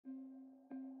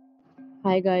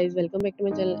Hi guys, welcome back to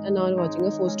my channel and now we're watching a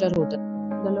 4-star hotel.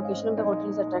 The location of the hotel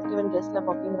is attractive and guests love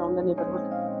walking around the neighborhood.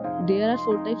 There are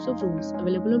 4 types of rooms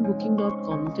available on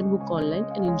booking.com. You can book online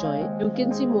and enjoy it. You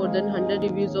can see more than 100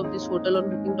 reviews of this hotel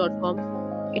on booking.com.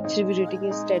 Its review rating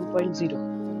is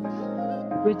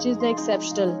 10.0, which is the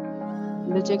exceptional.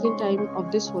 The check-in time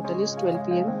of this hotel is 12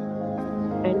 p.m.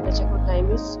 and the check-out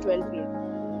time is 12 p.m.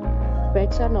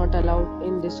 Pets are not allowed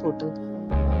in this hotel.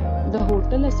 The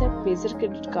hotel accepts major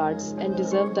credit cards and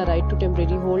reserves the right to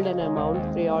temporarily hold an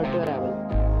amount prior to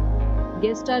arrival.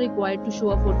 Guests are required to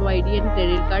show a photo ID and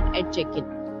credit card at check-in.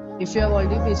 If you have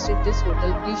already visited this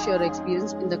hotel, please share your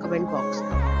experience in the comment box.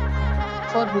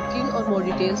 For booking or more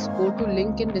details, go to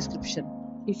link in description.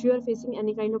 If you are facing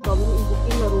any kind of problem in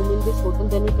booking a room in this hotel,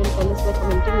 then you can tell us by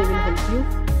commenting. We will help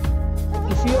you.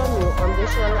 If you are new on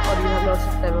this channel or you have not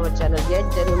subscribed our channel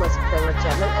yet, then you must subscribe our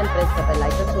channel and press the bell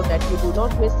icon so that you do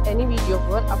not miss any video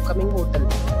of our upcoming hotel.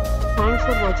 Thanks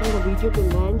for watching the video till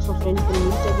the end. So friends, will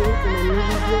meet again in a new